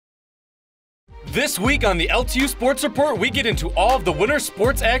This week on the LTU Sports Report, we get into all of the winter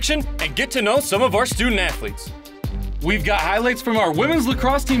sports action and get to know some of our student athletes. We've got highlights from our women's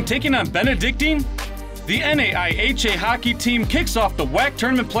lacrosse team taking on Benedictine. The NAIHA hockey team kicks off the WHAC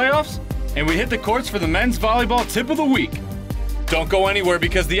Tournament playoffs, and we hit the courts for the men's volleyball tip of the week. Don't go anywhere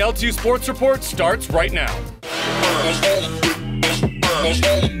because the LTU Sports Report starts right now.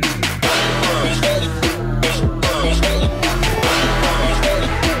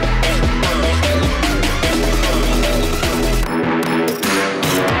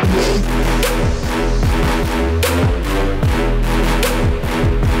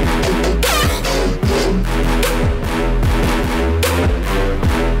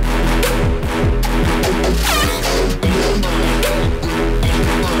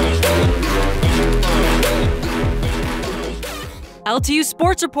 LTU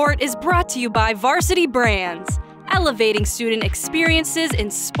Sports Report is brought to you by Varsity Brands, elevating student experiences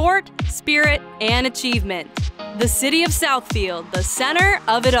in sport, spirit, and achievement. The City of Southfield, the center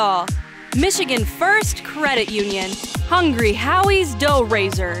of it all. Michigan First Credit Union, Hungry Howie's Dough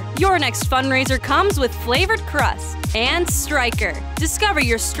Raiser. Your next fundraiser comes with flavored crust. And Stryker, discover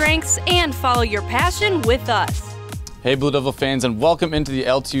your strengths and follow your passion with us. Hey Blue Devil fans, and welcome into the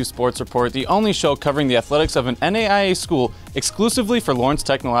LTU Sports Report, the only show covering the athletics of an NAIA school exclusively for Lawrence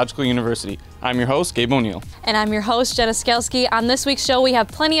Technological University. I'm your host, Gabe O'Neill. And I'm your host, Jenna Skelski. On this week's show, we have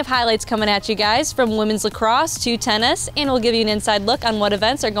plenty of highlights coming at you guys, from women's lacrosse to tennis, and we'll give you an inside look on what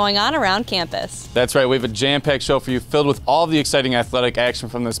events are going on around campus. That's right, we have a jam-packed show for you filled with all of the exciting athletic action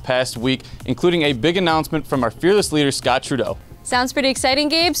from this past week, including a big announcement from our fearless leader, Scott Trudeau. Sounds pretty exciting,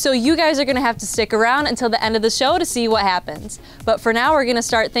 Gabe, so you guys are going to have to stick around until the end of the show to see what happens. But for now, we're going to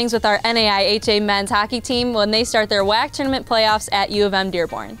start things with our NAIHA men's hockey team when they start their WHAC Tournament playoffs at U of M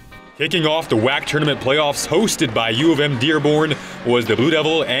Dearborn. Kicking off the WHAC Tournament playoffs hosted by U of M Dearborn was the Blue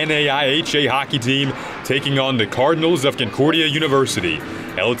Devil NAIHA hockey team taking on the Cardinals of Concordia University.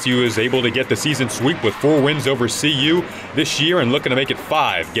 LTU is able to get the season sweep with 4 wins over CU this year and looking to make it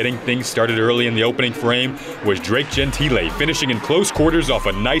 5. Getting things started early in the opening frame was Drake Gentile, finishing in close quarters off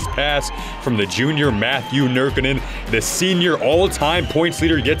a nice pass from the junior Matthew Nurkinen. The senior all-time points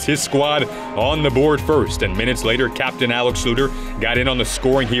leader gets his squad on the board first, and minutes later, Captain Alex Sluter got in on the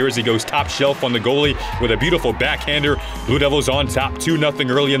scoring here as he goes top shelf on the goalie with a beautiful backhander. Blue Devils on top 2-0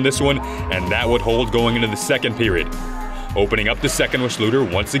 early in this one, and that would hold going into the second period. Opening up the second was Sluter,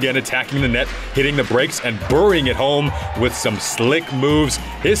 once again attacking the net, hitting the brakes and burying it home with some slick moves.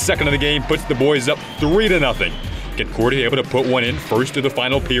 His second of the game puts the boys up 3-0. Concordia able to put one in first of the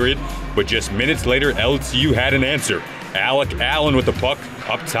final period, but just minutes later, LTU had an answer. Alec Allen with the puck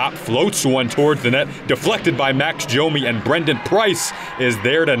up top, floats one towards the net, deflected by Max Jomi, and Brendan Price is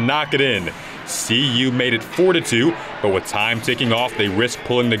there to knock it in. CU made it 4-2, but with time ticking off, they risk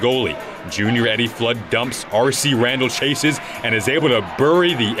pulling the goalie. Junior Eddie Flood dumps, RC Randall chases, and is able to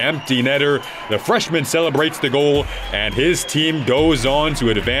bury the empty netter. The freshman celebrates the goal, and his team goes on to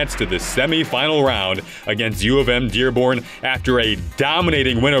advance to the semifinal round against U of M Dearborn after a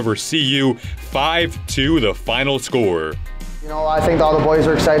dominating win over CU, 5-2 the final score. You know, I think all the boys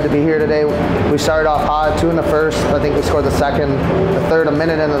are excited to be here today. We started off hot, 2 in the first. I think we scored the second, the third, a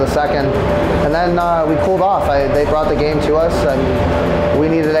minute into the second. And then we cooled off. They brought the game to us, and we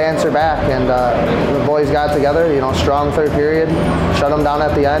needed to answer back. And the boys got together, you know, strong third period, shut them down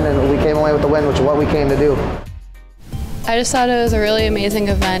at the end, and we came away with the win, which is what we came to do. I just thought it was a really amazing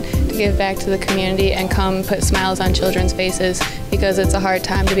event to give back to the community and come put smiles on children's faces, because it's a hard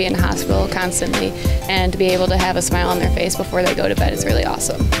time to be in the hospital constantly, and to be able to have a smile on their face before they go to bed is really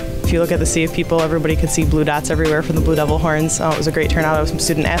awesome. If you look at the sea of people, everybody could see blue dots everywhere from the Blue Devil horns. It was a great turnout of some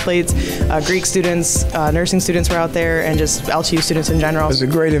student athletes, Greek students, nursing students were out there, and just LTU students in general. It was a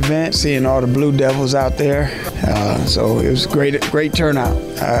great event, seeing all the Blue Devils out there. So it was great turnout.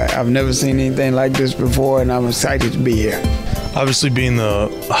 I've never seen anything like this before, and I'm excited to be here. Obviously, being the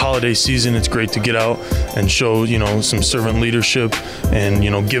holiday season, it's great to get out and show, you know, some servant leadership and,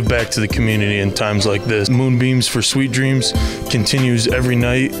 you know, give back to the community in times like this. Moonbeams for Sweet Dreams continues every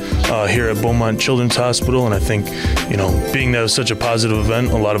night here at Beaumont Children's Hospital, and I think, you know, being that it's such a positive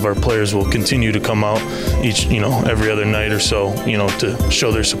event, a lot of our players will continue to come out every other night or so, you know, to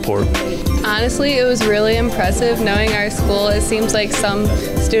show their support. Honestly, it was really impressive knowing our school. It seems like some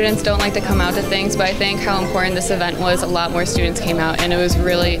students don't like to come out to things, but I think how important this event was, a lot more students came out, and it was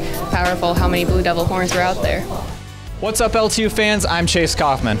really powerful how many Blue Devil horns were out there. What's up, LTU fans? I'm Chase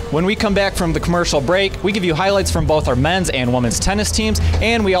Kaufman. When we come back from the commercial break, we give you highlights from both our men's and women's tennis teams,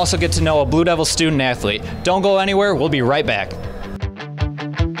 and we also get to know a Blue Devil student athlete. Don't go anywhere, we'll be right back.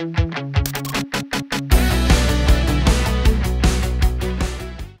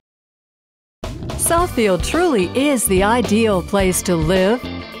 Southfield truly is the ideal place to live,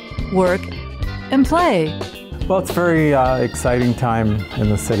 work, and play. Well, it's a very exciting time in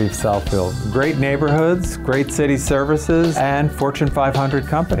the city of Southfield. Great neighborhoods, great city services, and Fortune 500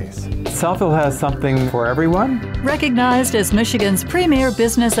 companies. Southfield has something for everyone. Recognized as Michigan's premier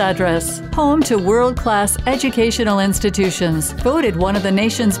business address, home to world-class educational institutions, voted one of the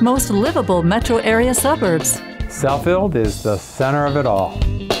nation's most livable metro area suburbs. Southfield is the center of it all.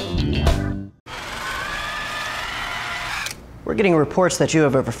 We're getting reports that you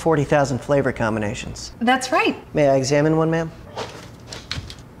have over 40,000 flavor combinations. That's right. May I examine one, ma'am?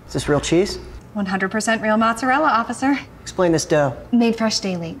 Is this real cheese? 100% real mozzarella, officer. Explain this dough. Made fresh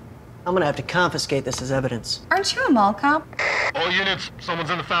daily. I'm gonna have to confiscate this as evidence. Aren't you a mall cop? All units, someone's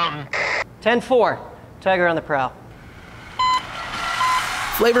in the fountain. 10-4, Tiger on the prowl.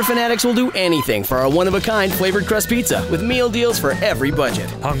 Flavor fanatics will do anything for our one-of-a-kind flavored crust pizza with meal deals for every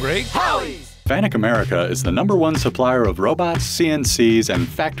budget. Hungry? Howie's! FANUC America is the #1 supplier of robots, CNCs, and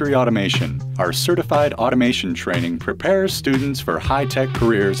factory automation. Our certified automation training prepares students for high-tech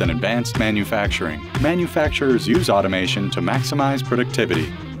careers and advanced manufacturing. Manufacturers use automation to maximize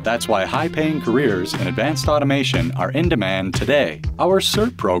productivity. That's why high-paying careers in advanced automation are in demand today. Our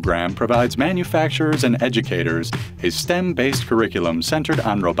CERT program provides manufacturers and educators a STEM-based curriculum centered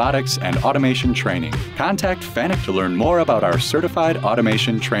on robotics and automation training. Contact FANUC to learn more about our certified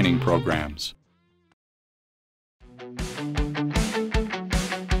automation training programs.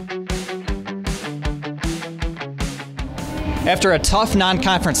 After a tough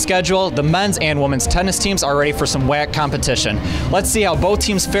non-conference schedule, the men's and women's tennis teams are ready for some WHAC competition. Let's see how both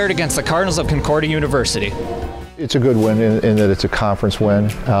teams fared against the Cardinals of Concordia University. It's a good win in that it's a conference win.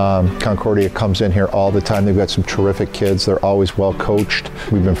 Concordia comes in here all the time. They've got some terrific kids. They're always well coached.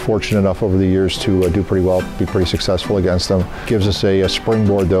 We've been fortunate enough over the years to do pretty well, be pretty successful against them. Gives us a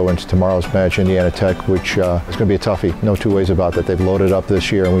springboard though into tomorrow's match, Indiana Tech, which is going to be a toughie. No two ways about that. They've loaded up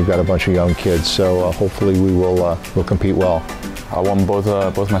this year and we've got a bunch of young kids. So hopefully we'll compete well. I won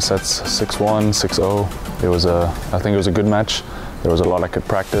both my sets, 6-1, 6-0. I think it was a good match. There was a lot I could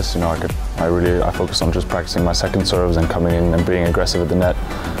practice. You know, I focused on just practicing my second serves and coming in and being aggressive at the net.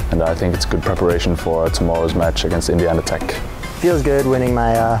 And I think it's good preparation for tomorrow's match against Indiana Tech. Feels good winning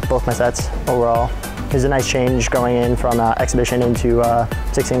both my sets overall. It was a nice change going in from exhibition into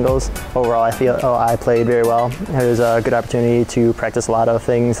 6 singles. Overall, I feel I played very well. It was a good opportunity to practice a lot of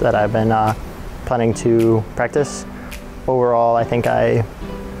things that I've been planning to practice. Overall, I think I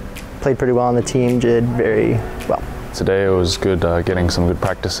played pretty well and the team did very well. Today it was good getting some good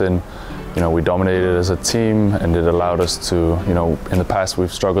practice in. You know, we dominated as a team and it allowed us to, you know, in the past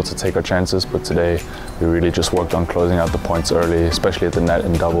we've struggled to take our chances, but today we really just worked on closing out the points early, especially at the net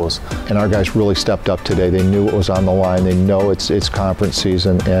and doubles. And our guys really stepped up today. They knew it was on the line. They know it's conference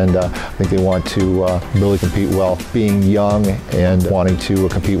season, and I think they want to really compete well, being young and wanting to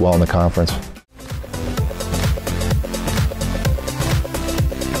compete well in the conference.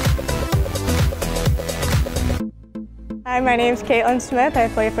 Hi, my name is Caitlin Smith. I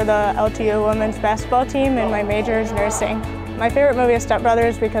play for the LTU women's basketball team and my major is nursing. My favorite movie is Step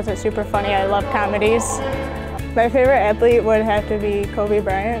Brothers because it's super funny. I love comedies. My favorite athlete would have to be Kobe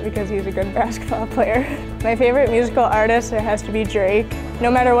Bryant because he's a good basketball player. My favorite musical artist, it has to be Drake.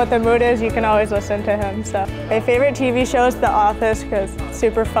 No matter what the mood is, you can always listen to him. So my favorite TV show is The Office because it's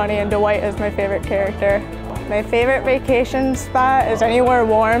super funny and Dwight is my favorite character. My favorite vacation spot is anywhere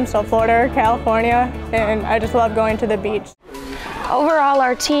warm, so Florida or California, and I just love going to the beach. Overall,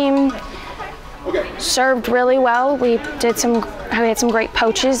 our team served really well. We had some great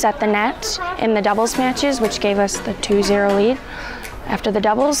poaches at the net in the doubles matches, which gave us the 2-0 lead after the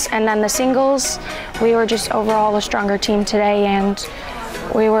doubles. And then the singles, we were just overall a stronger team today, and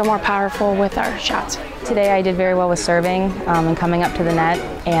we were more powerful with our shots. Today I did very well with serving and coming up to the net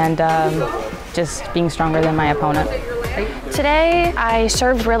and just being stronger than my opponent. Today I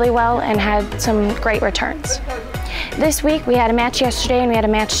served really well and had some great returns. This week we had a match yesterday and we had a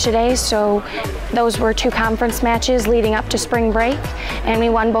match today, so those were 2 conference matches leading up to spring break, and we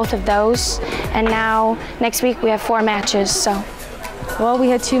won both of those. And now next week we have 4 matches. So. Well, we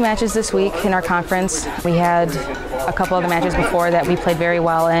had 2 matches this week in our conference. We had a couple other matches before that we played very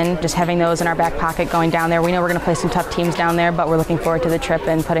well in. Just having those in our back pocket going down there. We know we're going to play some tough teams down there, but we're looking forward to the trip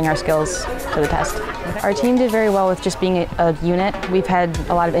and putting our skills to the test. Our team did very well with just being a unit. We've had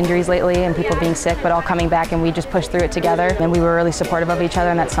a lot of injuries lately and people being sick, but all coming back, and we just pushed through it together. And we were really supportive of each other,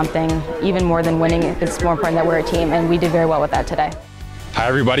 and that's something, even more than winning, it's more important that we're a team, and we did very well with that today. Hi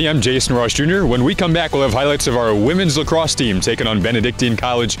everybody, I'm Jason Ross Jr. When we come back, we'll have highlights of our women's lacrosse team taking on Benedictine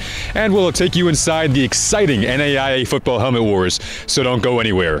College, and we'll take you inside the exciting NAIHA football helmet wars, so don't go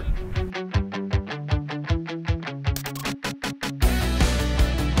anywhere.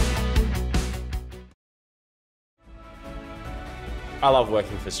 I love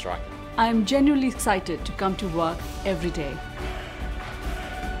working for Striker. I'm genuinely excited to come to work every day.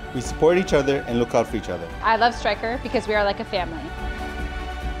 We support each other and look out for each other. I love Striker because we are like a family.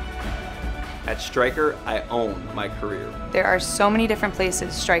 At Striker, I own my career. There are so many different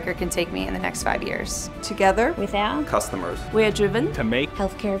places Striker can take me in the next 5 years. Together, with our customers, we are driven to make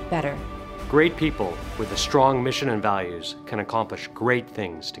healthcare better. Great people with a strong mission and values can accomplish great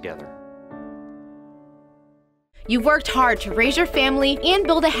things together. You've worked hard to raise your family and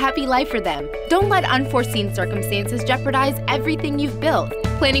build a happy life for them. Don't let unforeseen circumstances jeopardize everything you've built.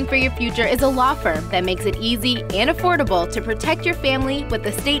 Planning for Your Future is a law firm that makes it easy and affordable to protect your family with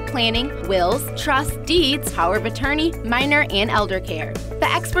estate planning, wills, trusts, deeds, power of attorney, minor, and elder care. The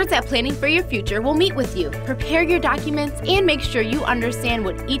experts at Planning for Your Future will meet with you, prepare your documents, and make sure you understand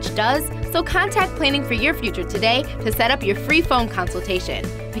what each does. So contact Planning for Your Future today to set up your free phone consultation,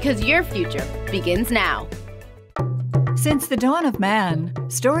 because your future begins now. Since the dawn of man,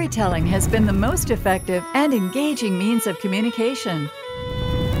 storytelling has been the most effective and engaging means of communication.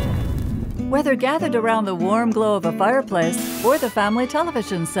 Whether gathered around the warm glow of a fireplace or the family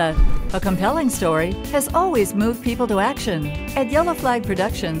television set, a compelling story has always moved people to action. At Yellow Flag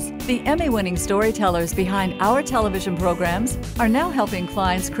Productions, the Emmy-winning storytellers behind our television programs are now helping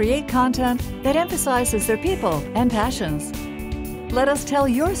clients create content that emphasizes their people and passions. Let us tell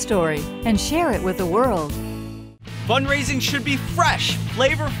your story and share it with the world. Fundraising should be fresh,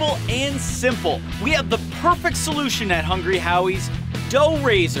 flavorful, and simple. We have the perfect solution at Hungry Howie's, Dough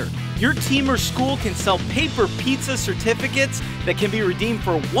Raiser. Your team or school can sell paper pizza certificates that can be redeemed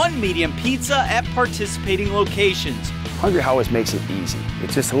for 1 medium pizza at participating locations. Hungry Howie's makes it easy.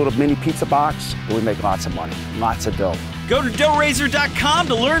 It's just a little mini pizza box, but we make lots of money, lots of dough. Go to doughraiser.com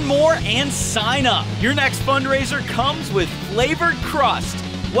to learn more and sign up. Your next fundraiser comes with flavored crust.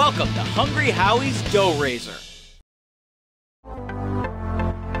 Welcome to Hungry Howie's Dough Raiser.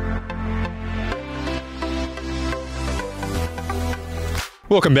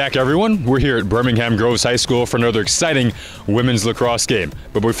 Welcome back, everyone. We're here at Birmingham Groves High School for another exciting women's lacrosse game.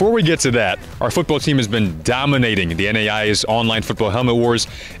 But before we get to that, our football team has been dominating the NAIHA's online football helmet wars,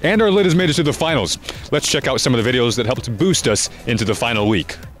 and our lid has made it to the finals. Let's check out some of the videos that helped boost us into the final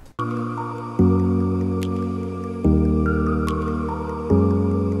week.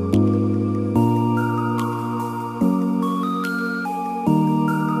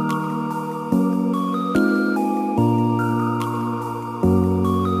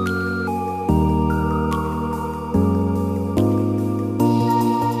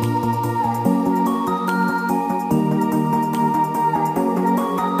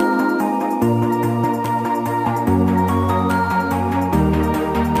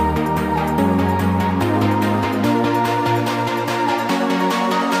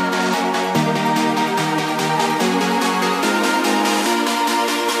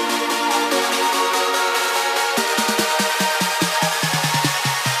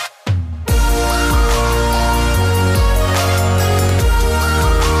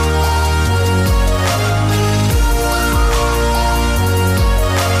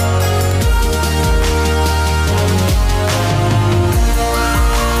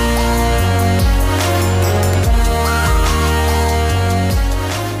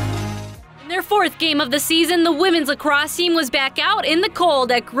 Game of the season, the women's lacrosse team was back out in the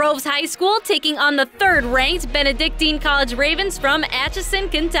cold at Groves High School, taking on the third-ranked Benedictine College Ravens from Atchison,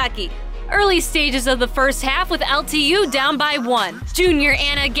 Kentucky. Early stages of the first half with LTU down by 1. Junior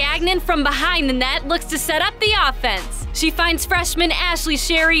Anna Gagnon from behind the net looks to set up the offense. She finds freshman Ashley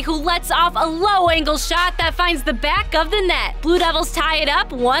Sherry, who lets off a low-angle shot that finds the back of the net. Blue Devils tie it up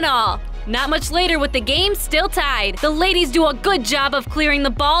 1-1. Not much later with the game still tied. The ladies do a good job of clearing the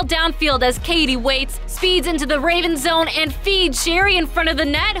ball downfield as Katie Waits speeds into the Raven zone and feeds Sherry in front of the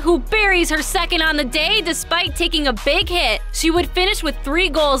net, who buries her second on the day despite taking a big hit. She would finish with 3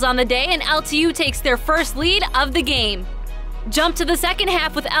 goals on the day, and LTU takes their first lead of the game. Jump to the second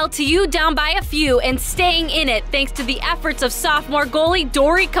half with LTU down by a few and staying in it thanks to the efforts of sophomore goalie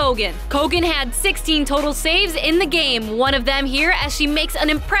Dory Cogan. Cogan had 16 total saves in the game, one of them here as she makes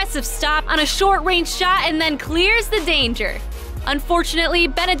an impressive stop on a short-range shot and then clears the danger. Unfortunately,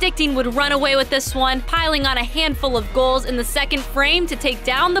 Benedictine would run away with this one, piling on a handful of goals in the second frame to take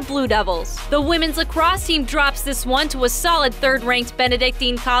down the Blue Devils. The women's lacrosse team drops this one to a solid third-ranked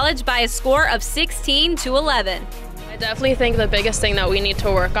Benedictine College by a score of 16-11. I definitely think the biggest thing that we need to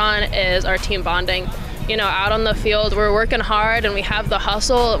work on is our team bonding. You know, out on the field, we're working hard and we have the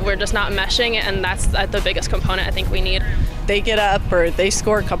hustle, we're just not meshing, and that's the biggest component I think we need. They get up or they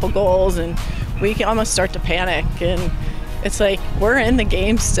score a couple goals and we can almost start to panic, and it's like we're in the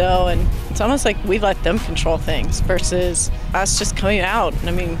game still, and It's almost like we let them control things versus us just coming out.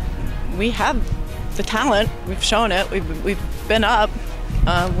 I mean, we have the talent. We've shown it. We've been up.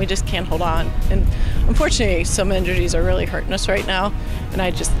 We just can't hold on. And unfortunately, some injuries are really hurting us right now. And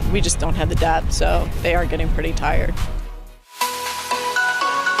we just don't have the depth, so they are getting pretty tired.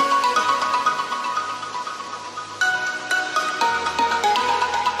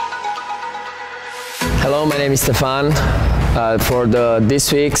 Hello, my name is Stefan. For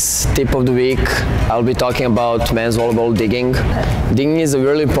this week's tip of the week, I'll be talking about men's volleyball digging. Digging is a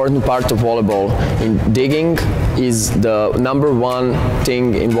really important part of volleyball. Digging is the #1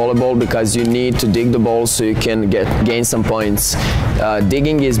 thing in volleyball because you need to dig the ball so you can gain some points.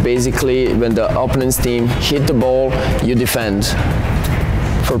 Digging is basically when the opponent's team hit the ball, you defend.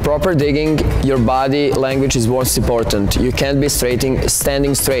 For proper digging, your body language is most important. You can't be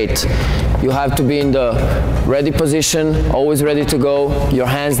standing straight. You have to be in the ready position, always ready to go. Your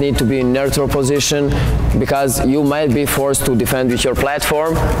hands need to be in neutral position because you might be forced to defend with your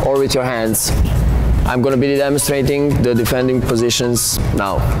platform or with your hands. I'm going to be demonstrating the defending positions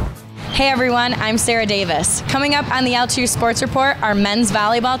now. Hey everyone, I'm Sarah Davis. Coming up on the LTU Sports Report, our men's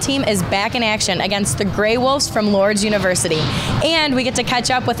volleyball team is back in action against the Grey Wolves from Lourdes University. And we get to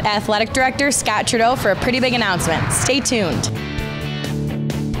catch up with Athletic Director Scott Trudeau for a pretty big announcement. Stay tuned.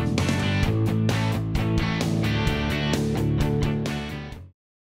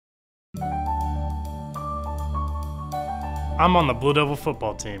 I'm on the Blue Devil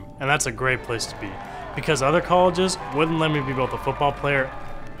football team, and that's a great place to be because other colleges wouldn't let me be both a football player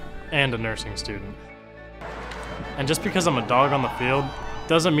and a nursing student. And just because I'm a dog on the field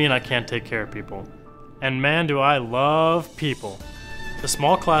doesn't mean I can't take care of people. And man, do I love people. The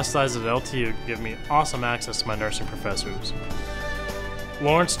small class size at LTU give me awesome access to my nursing professors.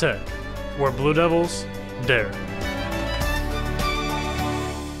 Lawrence Tech, where Blue Devils dare.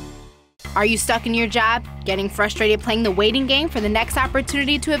 Are you stuck in your job? Getting frustrated playing the waiting game for the next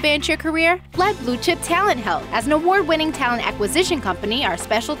opportunity to advance your career? Let Blue Chip Talent help. As an award-winning talent acquisition company, our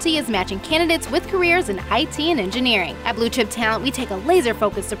specialty is matching candidates with careers in IT and engineering. At Blue Chip Talent, we take a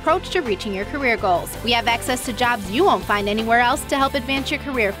laser-focused approach to reaching your career goals. We have access to jobs you won't find anywhere else to help advance your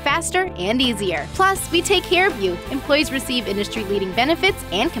career faster and easier. Plus, we take care of you. Employees receive industry-leading benefits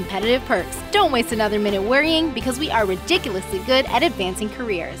and competitive perks. Don't waste another minute worrying because we are ridiculously good at advancing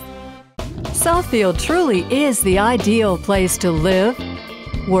careers. Southfield truly is the ideal place to live,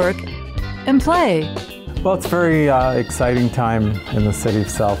 work, and play. Well, it's a very exciting time in the city of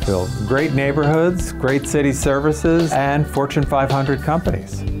Southfield. Great neighborhoods, great city services, and Fortune 500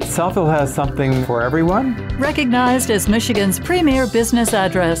 companies. Southfield has something for everyone. Recognized as Michigan's premier business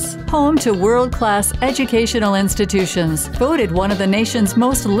address, home to world-class educational institutions, voted one of the nation's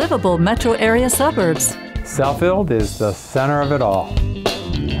most livable metro area suburbs. Southfield is the center of it all.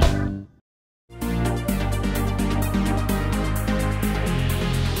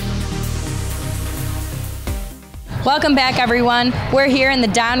 Welcome back, everyone. We're here in the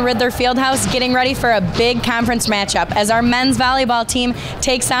Don Riddler Fieldhouse getting ready for a big conference matchup as our men's volleyball team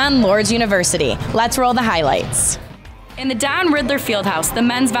takes on Lourdes University. Let's roll the highlights. In the Don Riddler Fieldhouse, the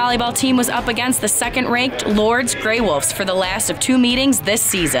men's volleyball team was up against the second-ranked Lourdes Grey Wolves for the last of 2 meetings this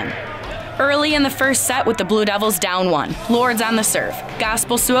season. Early in the first set with the Blue Devils down 1. Lourdes on the serve.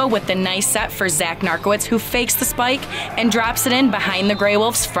 Gospel Sua with the nice set for Zach Narkowitz, who fakes the spike and drops it in behind the Grey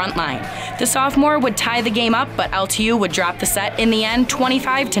Wolves' front line. The sophomore would tie the game up, but LTU would drop the set in the end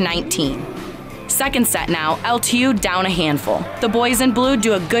 25-19. Second set now, LTU down a handful. The boys in blue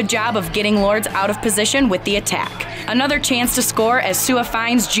do a good job of getting Lourdes out of position with the attack. Another chance to score as Sua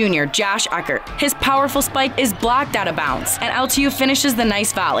finds junior Josh Eckert. His powerful spike is blocked out of bounds, and LTU finishes the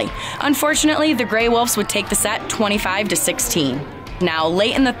nice volley. Unfortunately, the Grey Wolves would take the set 25-16. Now,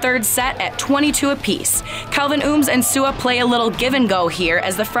 late in the third set at 22 apiece, Calvin Ooms and Sua play a little give and go here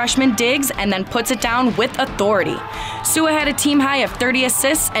as the freshman digs and then puts it down with authority. Sua had a team high of 30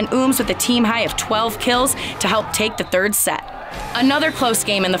 assists and Ooms with a team high of 12 kills to help take the third set. Another close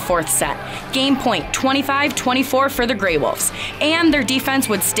game in the fourth set. Game point 25-24 for the Grey Wolves, and their defense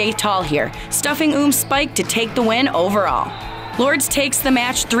would stay tall here, stuffing Ooms' spike to take the win overall. Lourdes takes the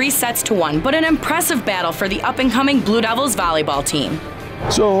match 3-1, but an impressive battle for the up-and-coming Blue Devils volleyball team.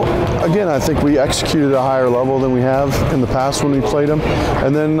 So again, I think we executed at a higher level than we have in the past when we played them,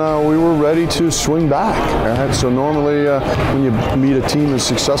 and then we were ready to swing back. Right? So normally when you meet a team as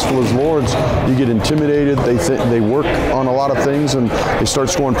successful as Lourdes, you get intimidated, they work on a lot of things and they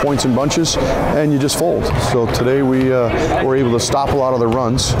start scoring points in bunches and you just fold. So today we were able to stop a lot of the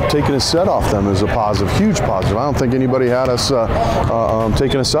runs. Taking a set off them is a positive, huge positive. I don't think anybody had us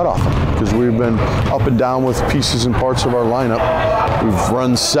taking a set off them because we've been up and down with pieces and parts of our lineup.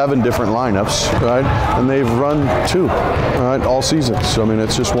 run 7 different lineups, right? And they've run 2, right, all season. So I mean,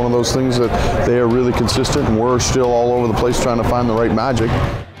 it's just one of those things that they are really consistent, and we're still all over the place trying to find the right magic.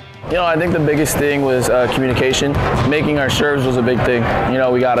 You know, I think the biggest thing was communication. Making our serves was a big thing. You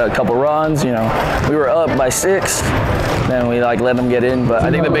know, we got a couple runs, you know. We were up by 6, then we let them get in. But I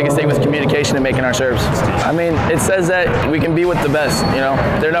think the biggest thing was communication and making our serves. I mean, it says that we can be with the best, you know.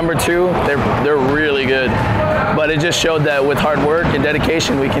 They're number 2, they're really good. But it just showed that with hard work and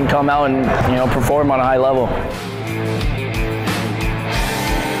dedication, we can come out and, you know, perform on a high level.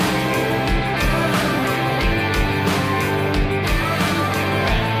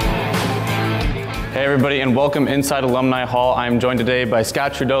 Hey everybody, and welcome inside Alumni Hall. I'm joined today by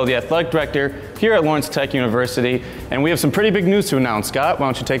Scott Trudeau, the Athletic Director here at Lawrence Tech University, and we have some pretty big news to announce. Scott, why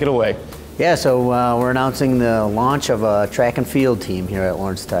don't you take it away? Yeah, so we're announcing the launch of a track and field team here at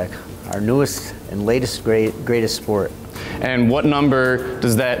Lawrence Tech, our newest and latest greatest sport. And what number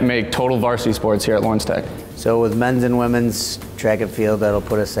does that make total varsity sports here at Lawrence Tech? So with men's and women's track and field, that'll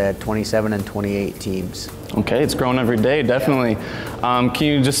put us at 27 and 28 teams. Okay, it's grown every day, definitely. Can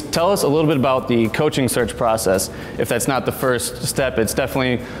you just tell us a little bit about the coaching search process? If that's not the first step, it's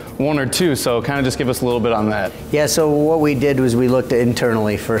definitely 1 or 2, so kind of just give us a little bit on that. Yeah, so what we did was we looked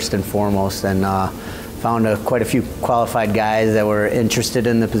internally first and foremost, and found quite a few qualified guys that were interested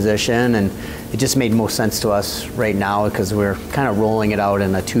in the position, and it just made most sense to us right now because we're kind of rolling it out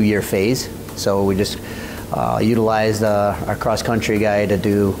in a 2-year phase. So we just utilized our cross-country guy to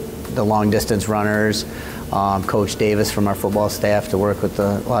do the long-distance runners, Coach Davis from our football staff to work with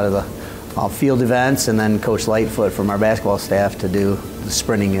a lot of the field events, and then Coach Lightfoot from our basketball staff to do the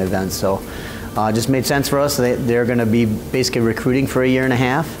sprinting events. So it just made sense for us. They're going to be basically recruiting for 1.5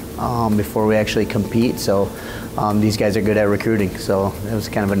 years before we actually compete. So these guys are good at recruiting, so it was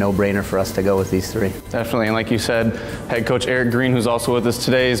kind of a no-brainer for us to go with these 3. Definitely, and like you said, head coach Eric Green, who's also with us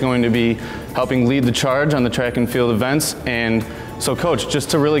today, is going to be helping lead the charge on the track and field events. And so coach, just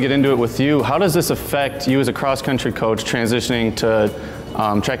to really get into it with you, how does this affect you as a cross-country coach transitioning to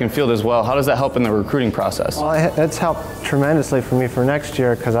track and field as well? How does that help in the recruiting process? Well, it's helped tremendously for me for next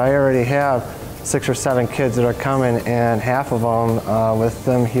year because I already have 6 or 7 kids that are coming, and half of them, with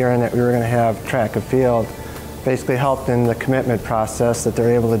them hearing that we were going to have track and field, basically helped in the commitment process that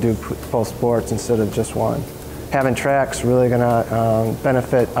they're able to do both sports instead of just one. Having track's really going to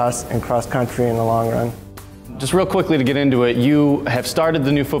benefit us in cross country in the long run. Just real quickly to get into it, you have started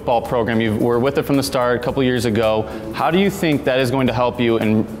the new football program. You were with it from the start a couple years ago. How do you think that is going to help you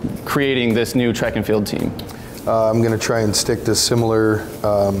in creating this new track and field team? I'm going to try and stick to similar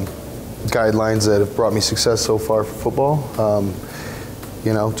guidelines that have brought me success so far for football.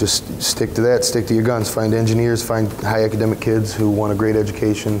 You know, just stick to that, stick to your guns. Find engineers, find high academic kids who want a great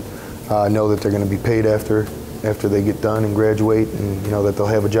education, know that they're going to be paid after they get done and graduate, and you know that they'll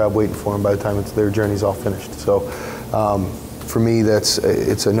have a job waiting for them by the time their journey's all finished. So for me, it's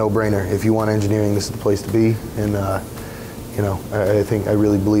a no-brainer. If you want engineering, this is the place to be. And you know, I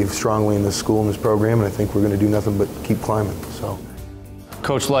really believe strongly in this school and this program, and I think we're going to do nothing but keep climbing. So.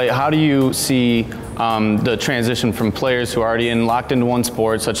 Coach Light, how do you see the transition from players who are already locked into one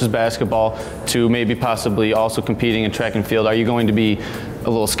sport, such as basketball, to maybe possibly also competing in track and field? Are you going to be a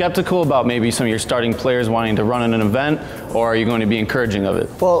little skeptical about maybe some of your starting players wanting to run in an event, or are you going to be encouraging of it?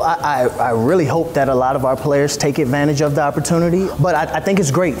 Well, I really hope that a lot of our players take advantage of the opportunity, but I think it's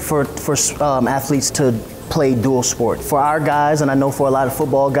great for athletes to play dual sport. For our guys, and I know for a lot of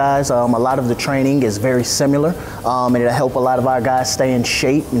football guys, a lot of the training is very similar, and it'll help a lot of our guys stay in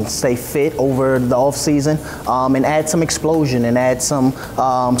shape and stay fit over the off season, and add some explosion and add some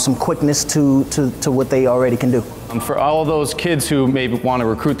quickness to what they already can do. For all those kids who maybe want to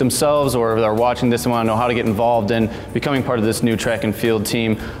recruit themselves or are watching this and want to know how to get involved in becoming part of this new track and field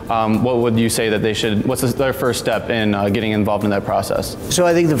team, what would you say that they should, what's their first step in getting involved in that process? So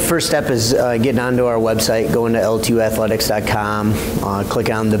I think the first step is getting onto our website, going to LTUathletics.com, click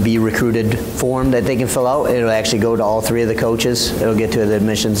on the Be Recruited form that they can fill out. It'll actually go to all 3 of the coaches. It'll get to the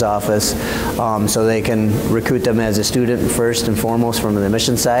admissions office, so they can recruit them as a student first and foremost from the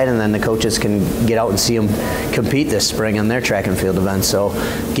admissions side, and then the coaches can get out and see them compete this spring on their track and field events. So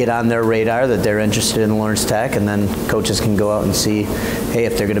get on their radar that they're interested in Lawrence Tech, and then coaches can go out and see, hey,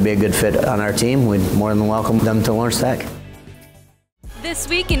 if they're going to be a good fit on our team, we'd more than welcome them to Lawrence Tech. This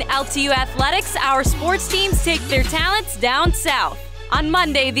week in LTU Athletics, our sports teams take their talents down south. On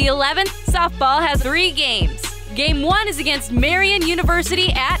Monday, the 11th, softball has 3 games. Game 1 is against Marian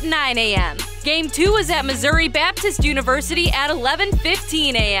University at 9 a.m. Game 2 is at Missouri Baptist University at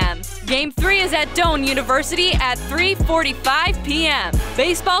 11:15 a.m. Game 3 is at Doane University at 3:45 p.m.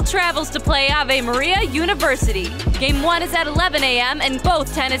 Baseball travels to play Ave Maria University. Game 1 is at 11 a.m. and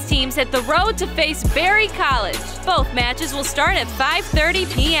both tennis teams hit the road to face Berry College. Both matches will start at 5:30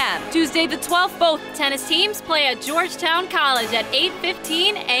 p.m. Tuesday the 12th, both tennis teams play at Georgetown College at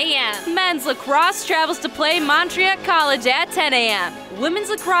 8:15 a.m. Men's lacrosse travels to play Montreat College at 10 a.m. Women's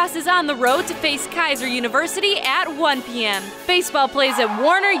lacrosse is on the road to face Kaiser University at 1 p.m. Baseball plays at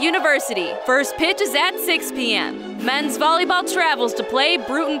Warner University. First pitch is at 6 p.m. Men's volleyball travels to play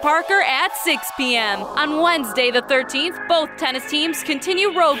Bruton Parker at 6 p.m. On Wednesday the 13th, both tennis teams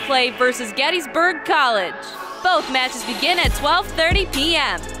continue road play versus Gettysburg College. Both matches begin at 12:30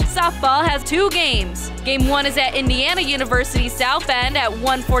 p.m. Softball has 2 games. Game 1 is at Indiana University South Bend at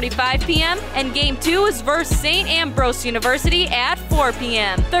 1:45 p.m. and Game 2 is versus St. Ambrose University at 4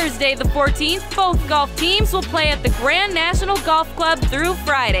 p.m. Thursday the 14th, both golf teams will play at the Grand National Golf Club through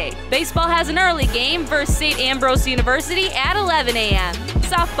Friday. Baseball has an early game versus St. Ambrose University at 11 a.m.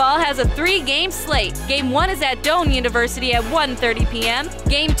 Softball has a 3-game slate. Game 1 is at Doane University at 1:30 p.m.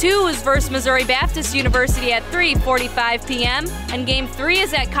 Game 2 is versus Missouri Baptist University at 3:45 p.m. and Game 3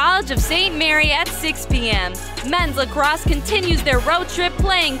 is at College of St. Mary at 6 p.m. Men's lacrosse continues their road trip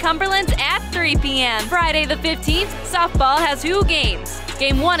playing Cumberland's at 3 p.m. Friday the 15th, softball has 2 games.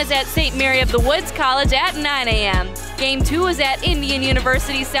 Game 1 is at St. Mary of the Woods College at 9 a.m. Game 2 is at Indian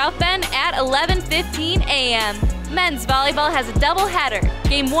University South Bend at 11:15 a.m. Men's volleyball has a doubleheader.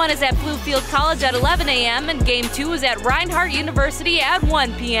 Game 1 is at Bluefield College at 11 a.m. and Game 2 is at Reinhardt University at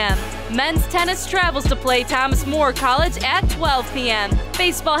 1 p.m. Men's tennis travels to play Thomas More College at 12 p.m.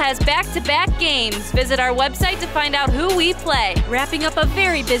 Baseball has back-to-back games. Visit our website to find out who we play. Wrapping up a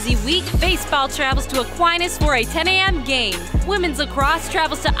very busy week, baseball travels to Aquinas for a 10 a.m. game. Women's lacrosse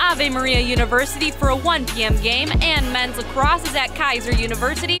travels to Ave Maria University for a 1 p.m. game, and men's lacrosse is at Kaiser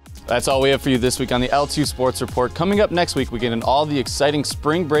University. That's all we have for you this week on the LTU Sports Report. Coming up next week, we get in all the exciting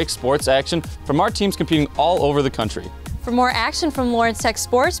spring break sports action from our teams competing all over the country. For more action from Lawrence Tech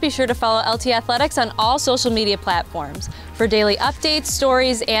Sports, be sure to follow LT Athletics on all social media platforms for daily updates,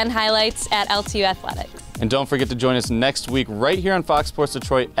 stories, and highlights at LTU Athletics. And don't forget to join us next week right here on Fox Sports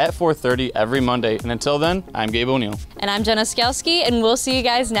Detroit at 4:30 every Monday. And until then, I'm Gabe O'Neill. And I'm Jenna Skelski, and we'll see you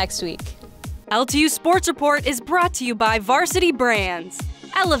guys next week. LTU Sports Report is brought to you by Varsity Brands,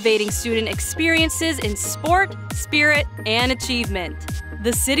 elevating student experiences in sport, spirit, and achievement.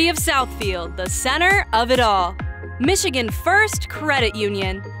 The City of Southfield, the center of it all. Michigan First Credit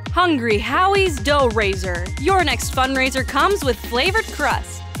Union. Hungry Howie's Dough Raiser. Your next fundraiser comes with flavored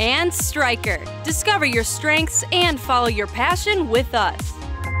crust. And Stryker. Discover your strengths and follow your passion with us.